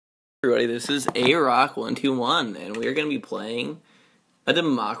Everybody, this is A-Rock121, and we're going to be playing a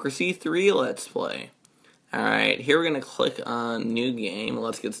Democracy 3 Let's Play. Alright, here we're going to click on New Game,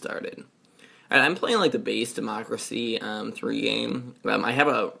 let's get started. Alright, I'm playing like the base Democracy 3 game. I have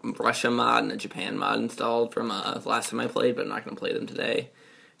a Russia mod and a Japan mod installed from last time I played, but I'm not going to play them today.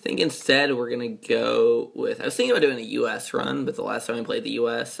 I think instead we're going to go with, I was thinking about doing a US run, but the last time I played the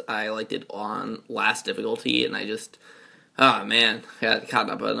US, I liked it on last difficulty, and I just... oh man, I got caught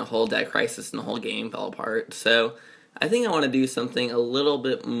up in a whole debt crisis and the whole game fell apart. So I think I want to do something a little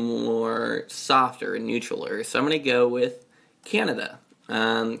bit more softer and neutraler. So I'm going to go with Canada.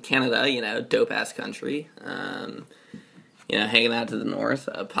 Canada, you know, dope-ass country. You know, hanging out to the north.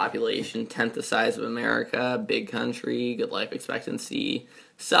 Population 10th the size of America. Big country. Good life expectancy.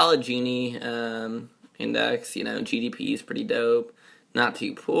 Solid Gini index. You know, GDP is pretty dope. Not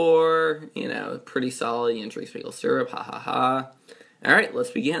too poor, you know, pretty solid. You know, drinks maple syrup, ha ha ha. Alright,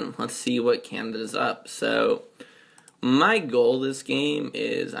 let's begin. Let's see what Canada's up. So, my goal this game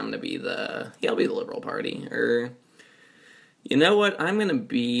is I'm going to be I'll be the Liberal Party. Or, you know what? I'm going to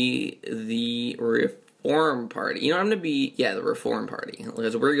be the Reform Party. You know, I'm going to be, the Reform Party.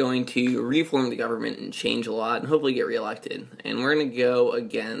 Because we're going to reform the government and change a lot and hopefully get reelected. And we're going to go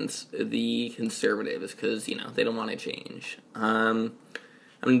against the Conservatives because, you know, they don't want to change.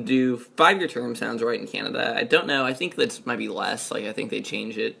 I'm going to do 5-year term, sounds right in Canada. I don't know, I think that might be less, like I think they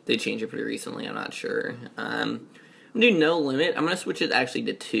changed it pretty recently, I'm not sure. I'm going to do no limit, I'm going to switch it actually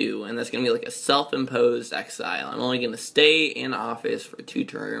to 2, and that's going to be like a self-imposed exile. I'm only going to stay in office for 2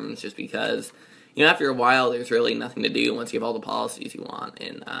 terms, just because, you know, after a while there's really nothing to do once you have all the policies you want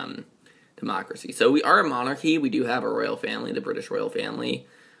in democracy. So we are a monarchy, we do have a royal family, the British royal family.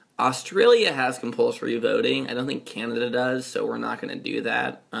 Australia has compulsory voting. I don't think Canada does, so we're not going to do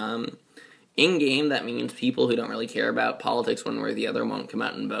that. In-game, that means people who don't really care about politics one way or the other won't come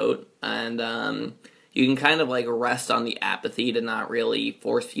out and vote. And you can kind of like rest on the apathy to not really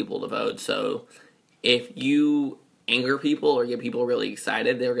force people to vote. So if you anger people or get people really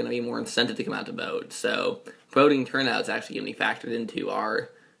excited, they're going to be more incented to come out to vote. So voting turnout is actually going to be factored into our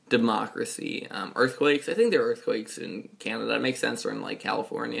democracy. Earthquakes, I think there are earthquakes in Canada. It makes sense. They're in like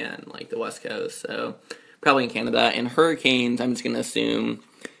California and like the West Coast, so probably in Canada. And hurricanes, I'm just gonna assume,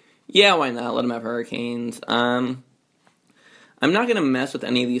 yeah, why not? Let them have hurricanes. I'm not gonna mess with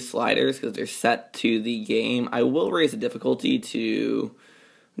any of these sliders because they're set to the game. I will raise the difficulty to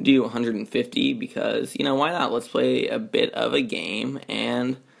do 150 because, you know, why not? Let's play a bit of a game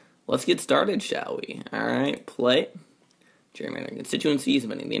and let's get started, shall we? Alright, play. Gerrymandering constituencies,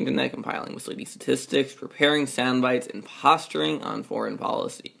 inventing the internet, compiling misleading statistics, preparing sound bites, and posturing on foreign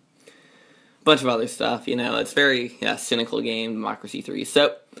policy. Bunch of other stuff, you know, it's very cynical game, Democracy 3.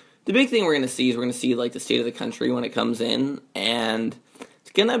 So, the big thing we're going to see is we're going to see, like, the state of the country when it comes in, and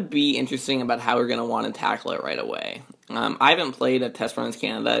it's going to be interesting about how we're going to want to tackle it right away. I haven't played a test run as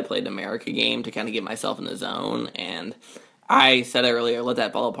Canada, I played an America game to kind of get myself in the zone, and I said earlier, let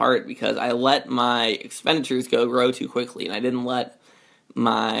that fall apart because I let my expenditures grow too quickly, and I didn't let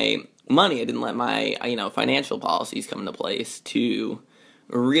my money, I didn't let my, financial policies come into place to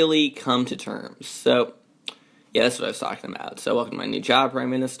really come to terms. So, yeah, that's what I was talking about. So, welcome to my new job, Prime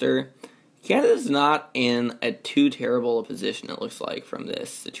Minister. Canada's not in a too terrible a position, it looks like, from this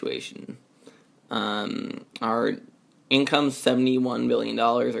situation. Our income's $71 billion,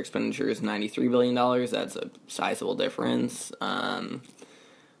 our expenditure is $93 billion, that's a sizable difference. Let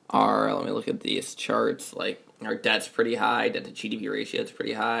me look at these charts, like, our debt's pretty high, debt to GDP ratio is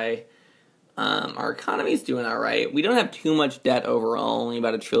pretty high. Our economy's doing alright. We don't have too much debt overall, only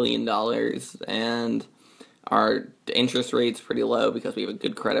about $1 trillion, and our interest rate's pretty low because we have a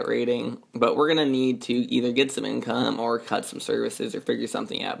good credit rating, but we're going to need to either get some income or cut some services or figure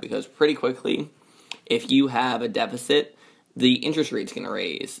something out, because pretty quickly, if you have a deficit, the interest rate's going to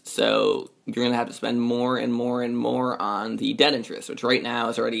raise. So you're going to have to spend more and more and more on the debt interest, which right now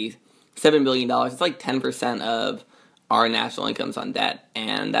is already $7 billion. It's like 10% of our national income's on debt,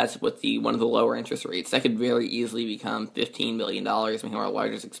 and that's with one of the lower interest rates. That could very easily become $15 billion, making our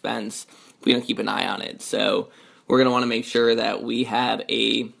largest expense if we don't keep an eye on it. So we're going to want to make sure that we have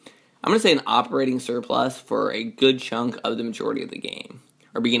I'm going to say an operating surplus for a good chunk of the majority of the game,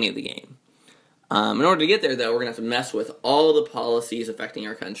 or beginning of the game. In order to get there, though, we're going to have to mess with all the policies affecting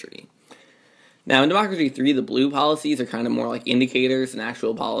our country. Now, in Democracy 3, the blue policies are kind of more like indicators than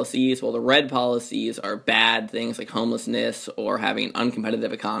actual policies, while the red policies are bad things like homelessness or having an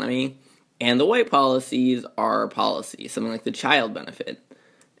uncompetitive economy. And the white policies are policies, something like the child benefit.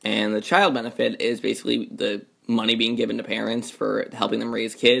 And the child benefit is basically the money being given to parents for helping them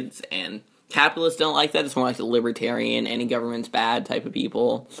raise kids, and capitalists don't like that. It's more like the libertarian, any government's bad type of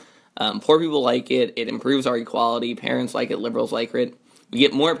people. Poor people like it. It improves our equality. Parents like it. Liberals like it. We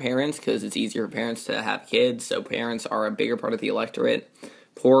get more parents because it's easier for parents to have kids, so parents are a bigger part of the electorate.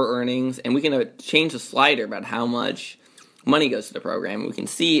 Poor earnings, and we can change the slider about how much money goes to the program. We can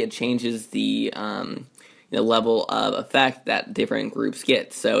see it changes the level of effect that different groups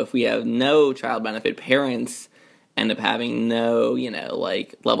get. So if we have no child benefit, parents end up having no,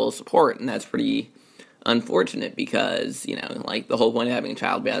 level of support, and that's pretty unfortunate because, the whole point of having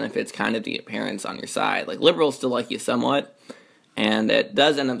child benefits kind of to get parents on your side. Like, liberals still like you somewhat, and it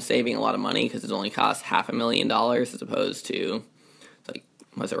does end up saving a lot of money because it only costs $500,000 as opposed to,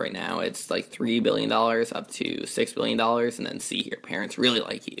 what's it right now? It's like $3 billion up to $6 billion, and then see here, parents really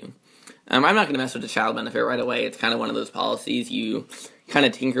like you. I'm not going to mess with the child benefit right away. It's kind of one of those policies you kind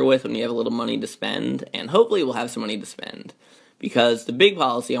of tinker with when you have a little money to spend, and hopefully we'll have some money to spend. Because the big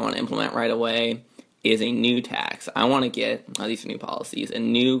policy I want to implement right away is a new tax. I want to get, these are new policies, a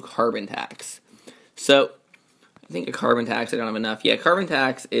new carbon tax. So, I think a carbon tax, I don't have enough. Yeah, carbon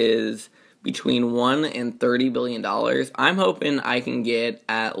tax is between $1 and $30 billion. I'm hoping I can get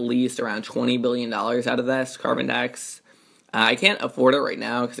at least around $20 billion out of this carbon tax. I can't afford it right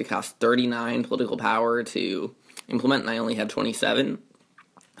now because it costs 39 political power to implement, and I only have 27.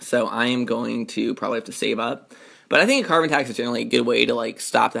 So I am going to probably have to save up. But I think a carbon tax is generally a good way to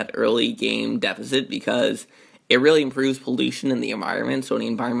stop that early game deficit because it really improves pollution in the environment. So any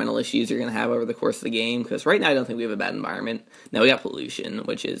environmental issues you're going to have over the course of the game, because right now I don't think we have a bad environment. Now we got pollution,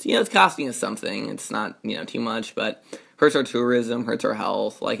 which is, it's costing us something. It's not, too much, but hurts our tourism, hurts our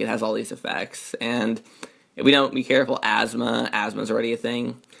health. It has all these effects. And if we don't be careful, asthma's already a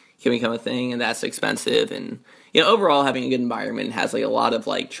thing, can become a thing, and that's expensive. And, overall having a good environment has a lot of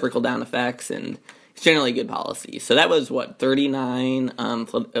trickle-down effects, and it's generally a good policy. So that was, 39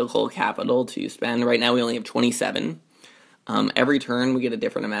 political capital to spend. Right now we only have 27. Every turn we get a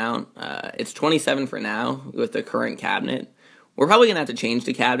different amount. It's 27 for now with the current cabinet. We're probably going to have to change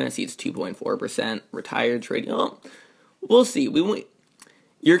the cabinet. See, it's 2.4% retired trading. We'll see.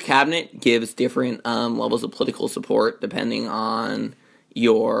 Your cabinet gives different levels of political support depending on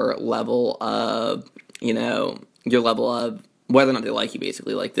your level of, whether or not they like you,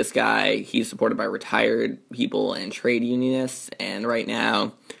 basically. Like this guy, he's supported by retired people and trade unionists, and right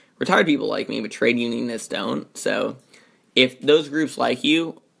now, retired people like me, but trade unionists don't. So if those groups like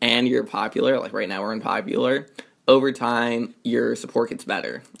you and you're popular, like right now we're unpopular, over time, your support gets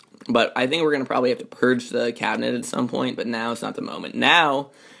better. But I think we're going to probably have to purge the cabinet at some point, but now it's not the moment.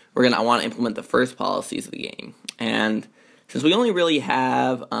 Now, I want to implement the first policies of the game. And since we only really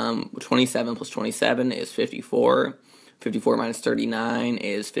have 27 plus 27 is 54, 54 minus 39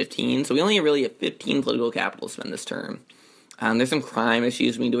 is 15, so we only really have 15 political capital to spend this term. There's some crime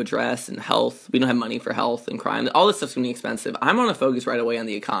issues we need to address, and health. We don't have money for health and crime. All this stuff's going to be expensive. I'm going to focus right away on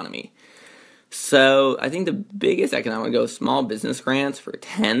the economy. So I think the biggest economic go small business grants for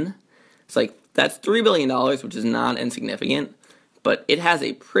 10. It's that's $3 billion, which is not insignificant, but it has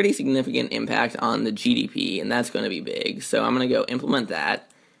a pretty significant impact on the GDP, and that's going to be big. So I'm going to go implement that,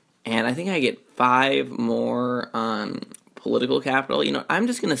 and I think I get 5 more political capital. I'm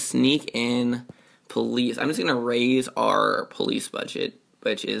just going to sneak in police. I'm just going to raise our police budget,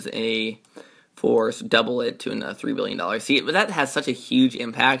 which is double it to another $3 billion. See, but that has such a huge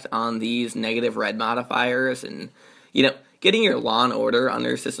impact on these negative red modifiers, and, getting your law and order under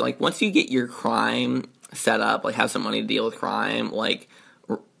your system, once you get your crime set up, have some money to deal with crime,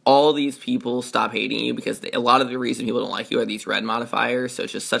 all these people stop hating you because a lot of the reason people don't like you are these red modifiers, so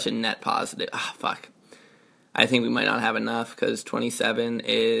it's just such a net positive. Fuck. I think we might not have enough because 27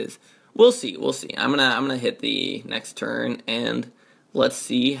 is... We'll see. I'm gonna hit the next turn, and let's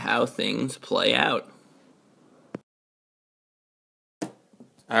see how things play out.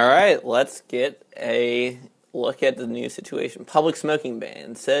 Alright, let's get a look at the new situation. Public smoking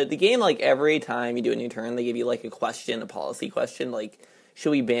ban. So the game, every time you do a new turn, they give you, a question, a policy question, should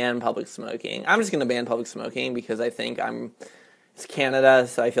we ban public smoking? I'm just going to ban public smoking because I think it's Canada,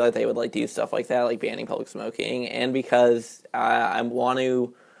 so I feel like they would, do stuff like that, banning public smoking, and because I want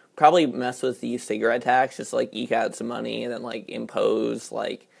to probably mess with the cigarette tax, just, eke out some money, and then, impose,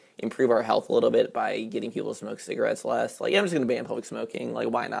 improve our health a little bit by getting people to smoke cigarettes less. I'm just going to ban public smoking.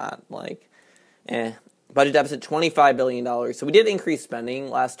 Why not? Budget deficit, $25 billion. So we did increase spending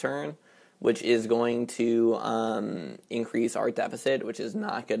last turn, which is going to increase our deficit, which is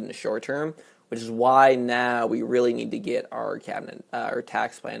not good in the short term, which is why now we really need to get our cabinet, our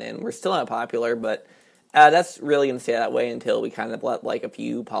tax plan in. We're still not popular, but that's really going to stay that way until we kind of let a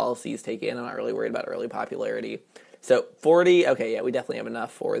few policies take in. I'm not really worried about early popularity. So 40, okay, yeah, we definitely have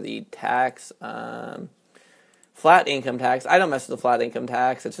enough for the tax. Flat income tax. I don't mess with the flat income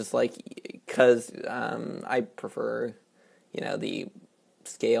tax. It's just like, because I prefer, the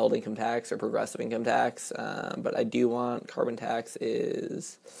scaled income tax or progressive income tax. But I do want carbon tax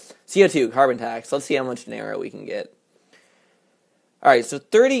is CO2 carbon tax. Let's see how much dinero we can get. All right, so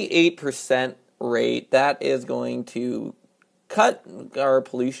 38% rate, that is going to cut our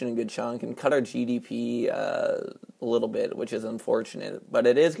pollution a good chunk and cut our GDP a little bit, which is unfortunate. But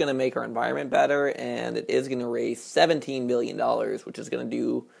it is going to make our environment better, and it is going to raise $17 billion, which is going to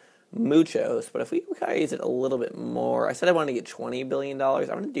do muchos. But if we raise it a little bit more, I said I wanted to get $20 billion. I'm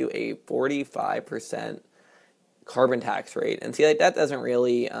going to do a 45% carbon tax rate. And see, like, that doesn't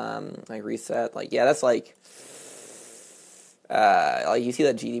really reset. That's like you see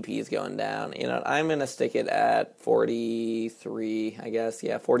that GDP is going down. I'm gonna stick it at 43, I guess.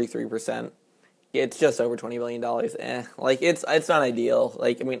 Yeah, 43%. It's just over $20 billion. It's not ideal.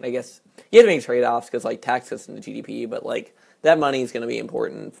 I guess you have to make trade-offs because tax cuts into GDP, but that money is gonna be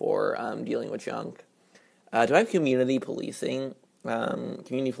important for dealing with junk. Do I have community policing?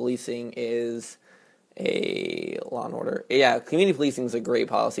 Community policing is a Law and Order. Yeah, community policing is a great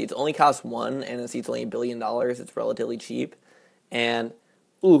policy. It only costs $1, and it's only $1 billion. It's relatively cheap. And,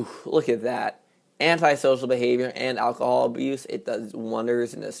 ooh, look at that. Antisocial behavior and alcohol abuse, it does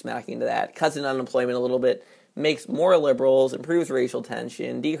wonders into smacking into that. Cuts in unemployment a little bit, makes more liberals, improves racial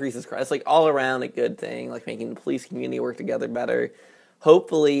tension, decreases crime. It's all around a good thing, making the police community work together better.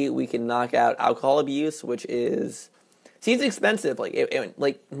 Hopefully we can knock out alcohol abuse, which is, seems expensive. I'm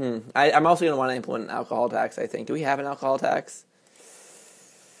also going to want to implement an alcohol tax, I think. Do we have an alcohol tax?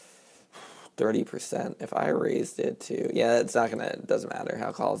 30%. If I raised it to, it doesn't matter.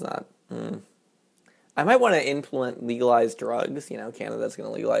 Alcohol's not. I might want to implement legalized drugs. Canada's going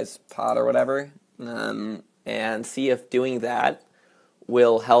to legalize pot or whatever. And see if doing that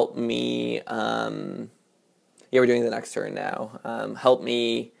will help me. We're doing the next turn now. Help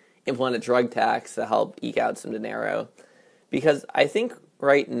me implement a drug tax to help eke out some dinero. Because I think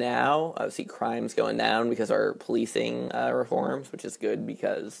right now, obviously crime's going down because our policing reforms, which is good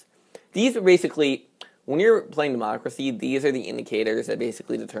because these are basically, when you're playing democracy, these are the indicators that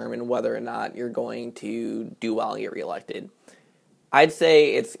basically determine whether or not you're going to do well and get reelected. I'd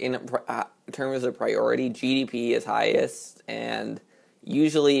say it's in terms of priority, GDP is highest, and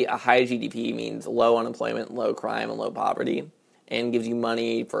usually a high GDP means low unemployment, low crime, and low poverty, and gives you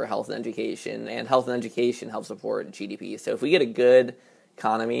money for health and education helps support GDP. So if we get a good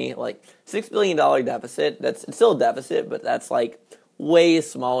economy, $6 billion deficit, it's still a deficit, but that's way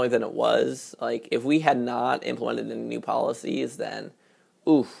smaller than it was. If we had not implemented any new policies, then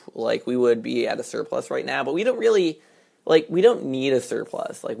we would be at a surplus right now. But we don't really we don't need a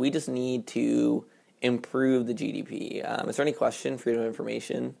surplus. We just need to improve the GDP. Is there any question? Freedom of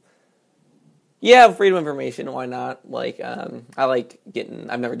information. Yeah, freedom of information. Why not? I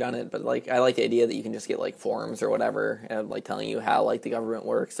I've never done it, but I like the idea that you can just get forms or whatever, and telling you how the government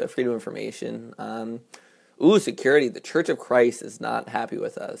works. So freedom of information. Security. The Church of Christ is not happy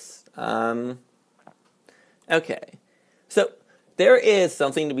with us. Okay. So there is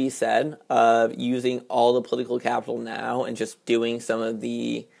something to be said of using all the political capital now and just doing some of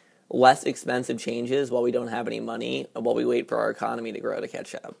the less expensive changes while we don't have any money, while we wait for our economy to grow to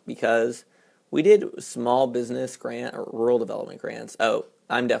catch up. Because we did small business grant or rural development grants. Oh,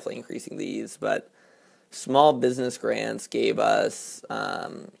 I'm definitely increasing these, but small business grants gave us,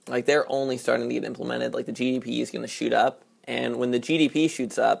 they're only starting to get implemented. The GDP is going to shoot up. And when the GDP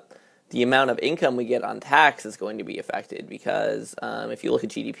shoots up, the amount of income we get on tax is going to be affected because if you look at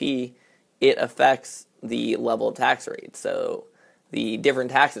GDP, it affects the level of tax rate. So the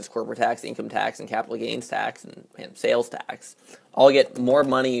different taxes, corporate tax, income tax, and capital gains tax, and sales tax, all get more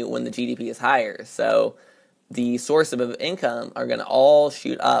money when the GDP is higher. So the source of income are going to all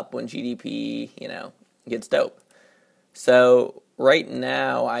shoot up when GDP, gets dope. So right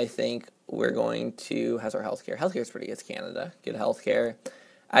now, I think we're going to, how's our healthcare? Healthcare is pretty good. It's Canada. Good healthcare.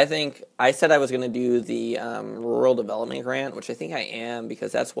 I think I said I was going to do the rural development grant, which I think I am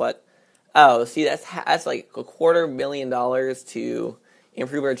because that's what. Oh, see, that's $250,000 to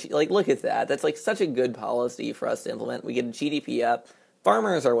improve our. Look at that. That's such a good policy for us to implement. We get GDP up.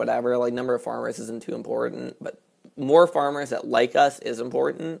 Farmers or whatever, number of farmers isn't too important, but more farmers that like us is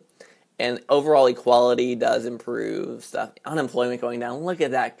important. And overall equality does improve stuff. Unemployment going down. Look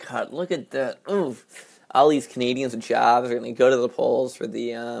at that cut. Look at the. Oof. All these Canadians with jobs are going to go to the polls for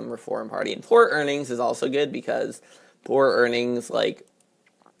the Reform Party. And poor earnings is also good because poor earnings,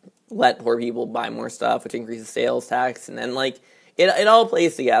 let poor people buy more stuff, which increases sales tax. And then, it all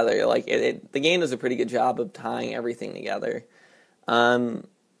plays together. The game does a pretty good job of tying everything together.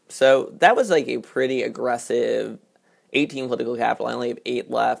 So that was like a pretty aggressive 18 political capital. I only have 8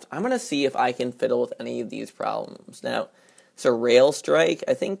 left. I'm going to see if I can fiddle with any of these problems. Now, so rail strike,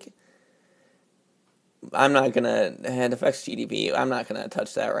 I think I'm not going to, it affects GDP. I'm not going to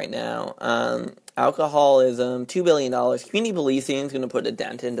touch that right now. Alcoholism, $2 billion. Community policing is going to put a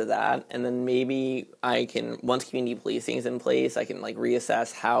dent into that. And then maybe I can, once community policing is in place, I can like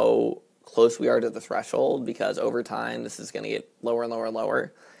reassess how close we are to the threshold, because over time this is going to get lower and lower and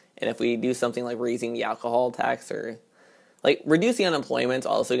lower. And if we do something like raising the alcohol tax or like reducing unemployment is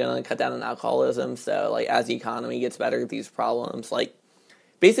also going to cut down on alcoholism. So like as the economy gets better, these problems, like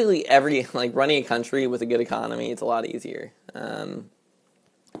basically like running a country with a good economy, it's a lot easier.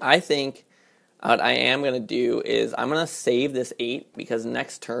 I think what I am going to do is I'm going to save this 8 because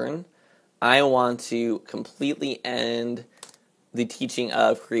next turn I want to completely end the teaching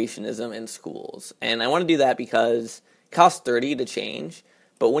of creationism in schools. And I want to do that because it costs 30 to change,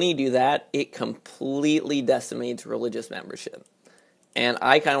 but when you do that, it completely decimates religious membership. And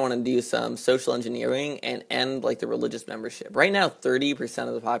I kind of want to do some social engineering and end like the religious membership. Right now, 30%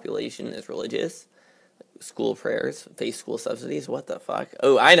 of the population is religious. School prayers, faith school subsidies, what the fuck?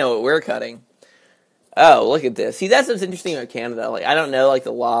 Oh, I know what we're cutting. Oh, look at this. See, that's what's interesting about Canada. Like, I don't know, like,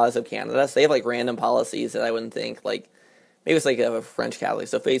 the laws of Canada. So they have, like, random policies that I wouldn't think, like, maybe it's like a French Catholic.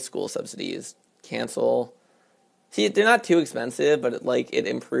 So faith school subsidies, cancel. See, they're not too expensive, but it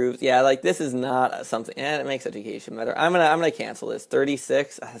improves. Yeah, like this is not something. It makes education better. I'm gonna cancel this.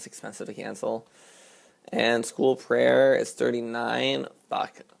 36. Oh, that's expensive to cancel. And school prayer is 39.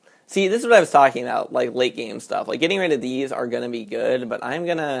 Fuck. See, this is what I was talking about, like late game stuff. Like getting rid of these are gonna be good, but I am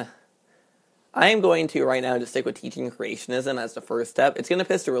going to right now just stick with teaching creationism as the first step. It's gonna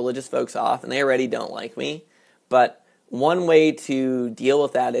piss the religious folks off, and they already don't like me. But one way to deal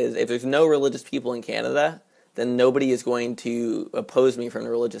with that is if there's no religious people in Canada, then nobody is going to oppose me from the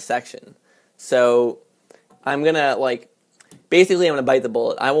religious section. So I'm going to, basically I'm going to bite the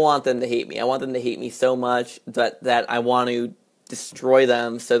bullet. I want them to hate me. I want them to hate me so much that I want to destroy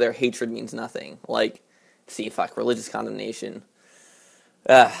them so their hatred means nothing. Religious condemnation.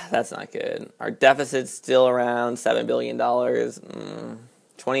 That's not good. Our deficit's still around $7 billion,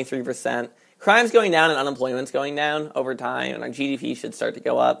 23%. Crime's going down and unemployment's going down over time, and our GDP should start to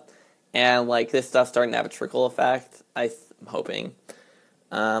go up. And, this stuff's starting to have a trickle effect, I'm hoping.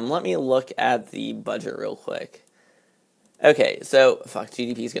 Let me look at the budget real quick. Okay, so,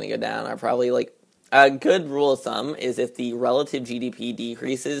 GDP is going to go down. A good rule of thumb is if the relative GDP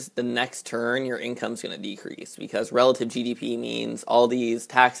decreases, the next turn your income's going to decrease. Because relative GDP means all these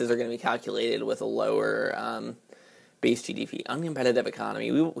taxes are going to be calculated with a lower base GDP. Uncompetitive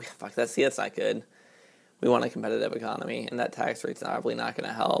economy. That's not good. We want a competitive economy, and that tax rate's probably not going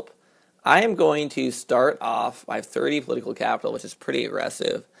to help. I am going to start off, I have 30 political capital, which is pretty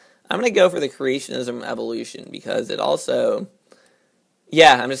aggressive. I'm going to go for the creationism evolution because it also,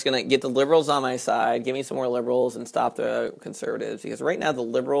 I'm just going to get the liberals on my side, give me some more liberals, and stop the conservatives. Because right now the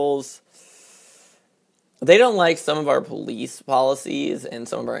liberals, they don't like some of our police policies and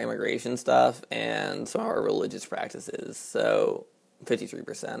some of our immigration stuff and some of our religious practices. So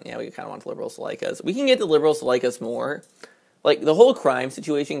 53%, we kind of want the liberals to like us. We can get the liberals to like us more. The whole crime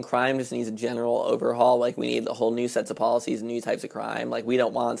situation, crime just needs a general overhaul. We need the whole new sets of policies and new types of crime. We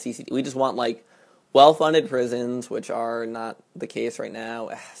don't want CCT. We just want, well-funded prisons, which are not the case right now.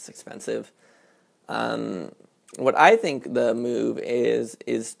 It's expensive. What I think the move is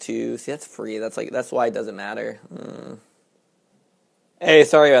to... See, that's free. That's why it doesn't matter. Hey,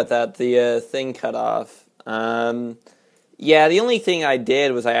 sorry about that. The thing cut off. The only thing I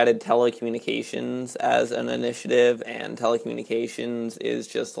did was I added telecommunications as an initiative, and telecommunications is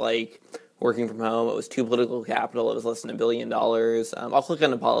just working from home. It was 2 political capital. It was less than $1 billion. I'll click on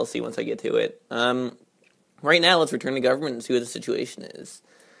the policy once I get to it. Right now, let's return to government and see what the situation is.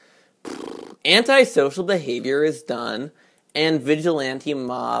 Antisocial behavior is done, and vigilante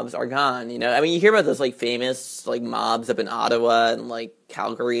mobs are gone. You hear about those famous mobs up in Ottawa and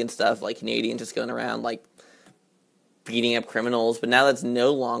Calgary and stuff, Canadians just going around beating up criminals, but now that's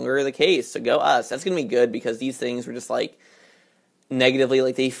no longer the case. So go us. That's going to be good because these things were just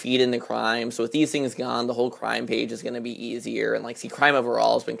negatively, they feed into crime. So with these things gone, the whole crime page is going to be easier. And crime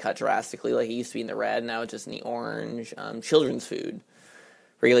overall has been cut drastically. It used to be in the red, now it's just in the orange. Children's food.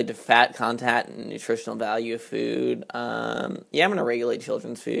 Regulate the fat content and nutritional value of food. I'm going to regulate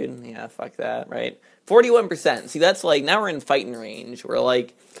children's food. Yeah, fuck that, right? 41%. See, that's now we're in fighting range. We're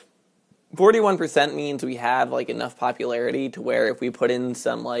 41% means we have enough popularity to where if we put in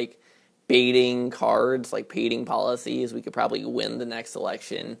some baiting cards, baiting policies, we could probably win the next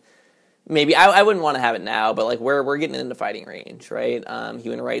election. maybe I wouldn't want to have it now, but like we're getting into fighting range, right?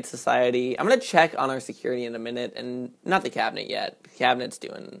 Human Rights Society. I'm gonna check on our security in a minute, and not the cabinet yet.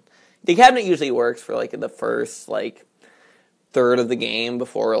 The cabinet usually works for like the first like third of the game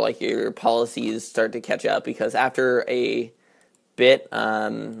before like your policies start to catch up, because after a bit,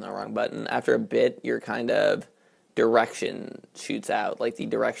 no, wrong button. After a bit, your kind of direction shoots out, like the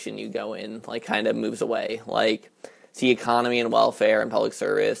direction you go in, like kind of moves away, like. See, economy and welfare and public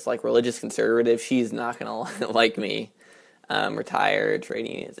service, like religious conservative, she's not gonna like me. Retired, trade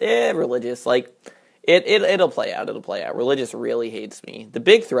unions, religious, like it'll play out. It'll play out. Religious really hates me. The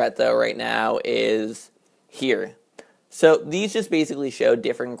big threat though right now is here. So these just basically show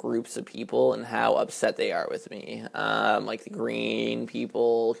different groups of people and how upset they are with me. Like the green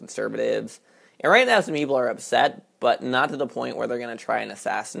people, conservatives, and right now some people are upset, but not to the point where they're gonna try and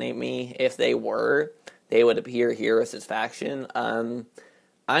assassinate me. If they were, they would appear here as his faction. I'm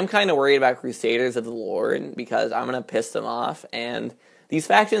kind of worried about Crusaders of the Lord because I'm going to piss them off, and these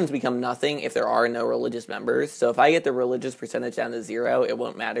factions become nothing if there are no religious members. So if I get the religious percentage down to 0, it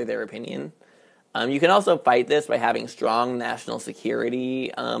won't matter their opinion. You can also fight this by having strong national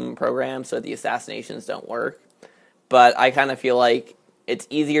security programs so that the assassinations don't work. But I kind of feel like it's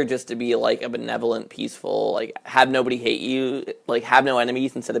easier just to be like a benevolent, peaceful, like have nobody hate you, like have no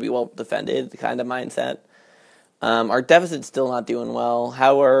enemies instead of be well defended kind of mindset. Our deficit's still not doing well.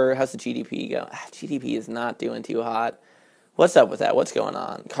 How's the GDP going? GDP is not doing too hot. What's up with that? What's going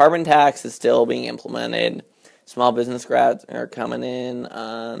on? Carbon tax is still being implemented. Small business grads are coming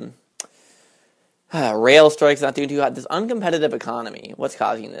in. Rail strikes not doing too hot. This uncompetitive economy, what's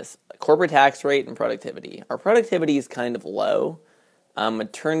causing this? Corporate tax rate and productivity. Our productivity is kind of low.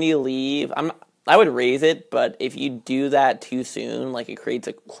 Maternity leave, I would raise it, but if you do that too soon, like it creates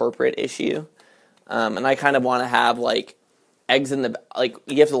a corporate issue. And I kind of want to have like eggs in the, like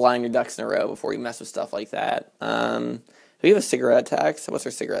you have to line your ducks in a row before you mess with stuff like that. Do we have a cigarette tax? What's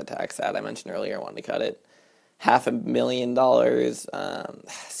our cigarette tax at? I mentioned earlier I wanted to cut it. $500,000.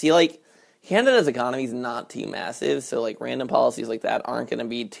 See, like Canada's economy is not too massive, so like random policies like that aren't going to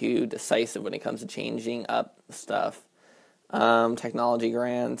be too decisive when it comes to changing up stuff. Technology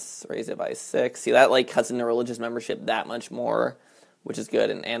grants, raise it by 6. See, that like cuts into religious membership that much more, which is good,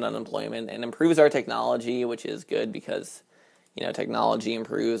 and unemployment, and improves our technology, which is good because, you know, technology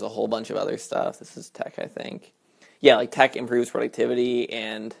improves a whole bunch of other stuff. This is tech, I think. Yeah, like tech improves productivity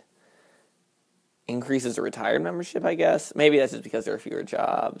and increases the retired membership, I guess. Maybe that's just because there are fewer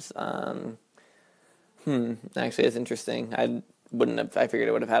jobs. Actually, that's interesting. I figured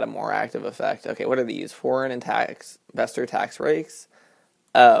it would have had a more active effect. Okay, what are these? Foreign and investor tax breaks?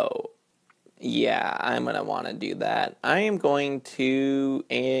 Oh, yeah, I'm going to want to do that. I am going to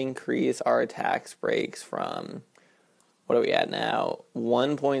increase our tax breaks from, what are we at now?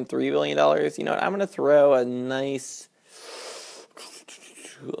 $1.3 billion. You know what? I'm going to throw a nice,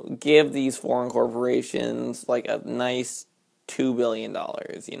 give these foreign corporations like a nice $2 billion,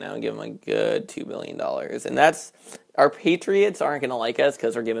 you know, give them a good $2 billion. And that's, our patriots aren't going to like us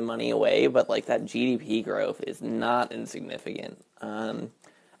because we're giving money away, but like that GDP growth is not insignificant.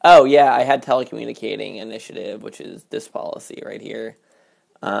 Oh yeah, I had telecommunicating initiative, which is this policy right here.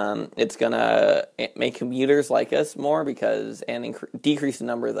 It's going to make commuters like us more because, and decrease the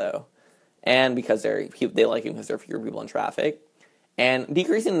number though. And because they like it because there are fewer people in traffic. And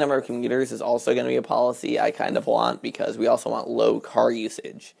decreasing the number of commuters is also going to be a policy I kind of want because we also want low car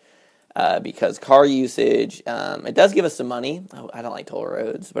usage. Because car usage, it does give us some money. I don't like toll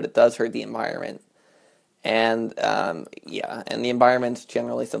roads, but it does hurt the environment. And, yeah, and the environment's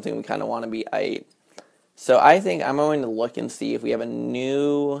generally something we kind of want to be. So I think I'm going to look and see if we have a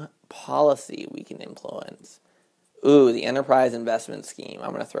new policy we can influence. Ooh, the Enterprise Investment Scheme. I'm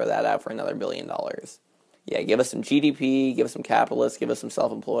going to throw that out for another $1 billion. Yeah, give us some GDP, give us some capitalists, give us some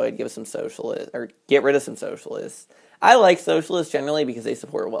self-employed, give us some socialists, or get rid of some socialists. I like socialists generally because they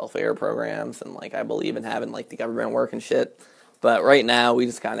support welfare programs, and like I believe in having like the government work and shit. But right now, we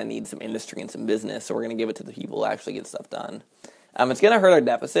just kind of need some industry and some business, so we're going to give it to the people who actually get stuff done. It's going to hurt our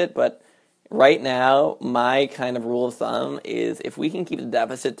deficit, but right now, my kind of rule of thumb is if we can keep the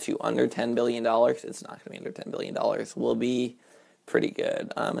deficit to under $10 billion, it's not going to be under $10 billion, we'll be pretty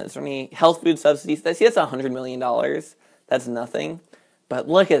good. Is there any health food subsidies? See, that's $100 million. That's nothing. But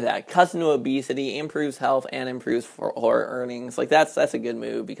look at that. Cuts into obesity, improves health, and improves for our earnings. Like, that's a good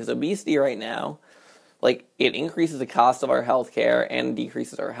move because obesity right now, like, it increases the cost of our health care and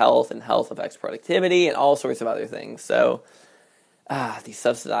decreases our health, and health affects productivity and all sorts of other things. So, these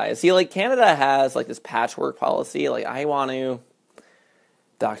subsidize. See, like, Canada has, like, this patchwork policy. Like, I want to...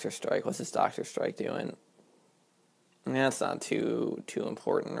 Doctor strike. What's this doctor strike doing? That's not too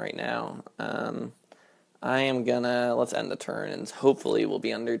important right now. I am gonna, let's end the turn, and hopefully we'll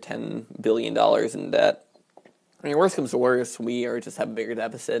be under $10 billion in debt. I mean, worst comes to worst, we are just have a bigger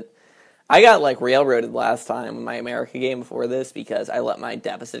deficit. I got, like, railroaded last time in my America game before this because I let my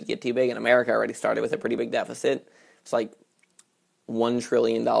deficit get too big, and America already started with a pretty big deficit. It's like $1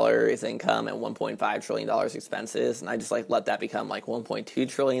 trillion income and $1.5 trillion expenses, and I just, like, let that become, like, $1.2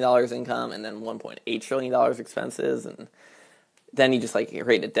 trillion income and then $1.8 trillion expenses, and then you just, like,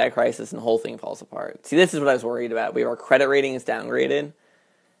 create a debt crisis, and the whole thing falls apart. See, this is what I was worried about. Our credit rating is downgraded.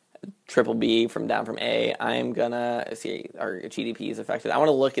 Triple B down from A. I'm gonna see our GDP is affected. I want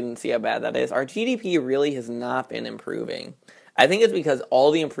to look and see how bad that is. Our GDP really has not been improving. I think it's because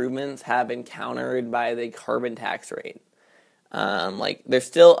all the improvements have been countered by the carbon tax rate. Like, there's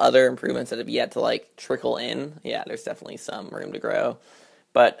still other improvements that have yet to, like, trickle in. Yeah, there's definitely some room to grow,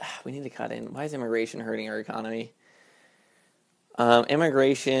 but we need to cut in. Why is immigration hurting our economy?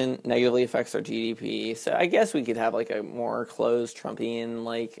 Immigration negatively affects our GDP, so I guess we could have, like, a more closed Trumpian,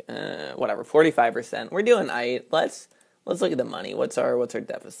 like, whatever, 45%. We're doing aight. Let's look at the money. What's our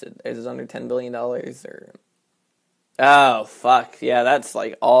deficit? Is it under $10 billion or? Oh fuck yeah, that's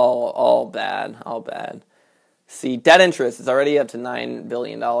like all bad, all bad. See, debt interest is already up to $9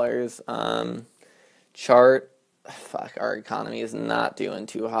 billion. Chart. Fuck, our economy is not doing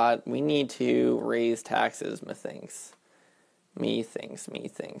too hot. We need to raise taxes, methinks. Me thinks.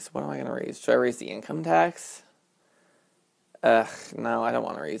 What am I going to raise? Should I raise the income tax? No, I don't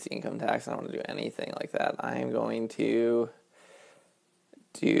want to raise the income tax. I don't want to do anything like that. I am going to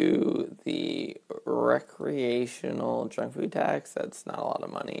do the recreational junk food tax. That's not a lot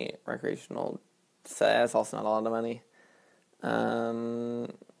of money. Recreational, that's also not a lot of money.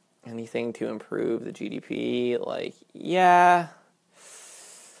 Anything to improve the GDP? Like, yeah.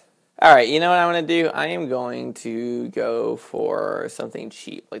 All right, you know what I'm going to do? I am going to go for something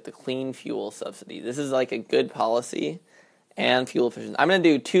cheap, like the clean fuel subsidy. This is like a good policy and fuel efficient. I'm going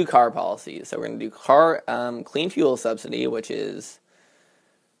to do 2 car policies. So we're going to do clean fuel subsidy, which is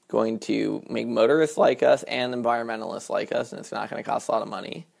going to make motorists like us and environmentalists like us, and it's not going to cost a lot of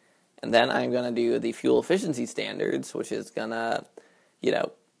money. And then I'm going to do the fuel efficiency standards, which is going to,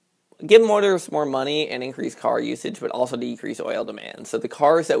 give motorists more money and increase car usage, but also decrease oil demand. So the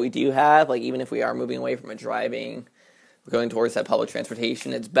cars that we do have, like, even if we are moving away from a driving, we're going towards that public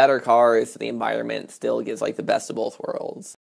transportation, it's better cars, so the environment still gives, like, the best of both worlds.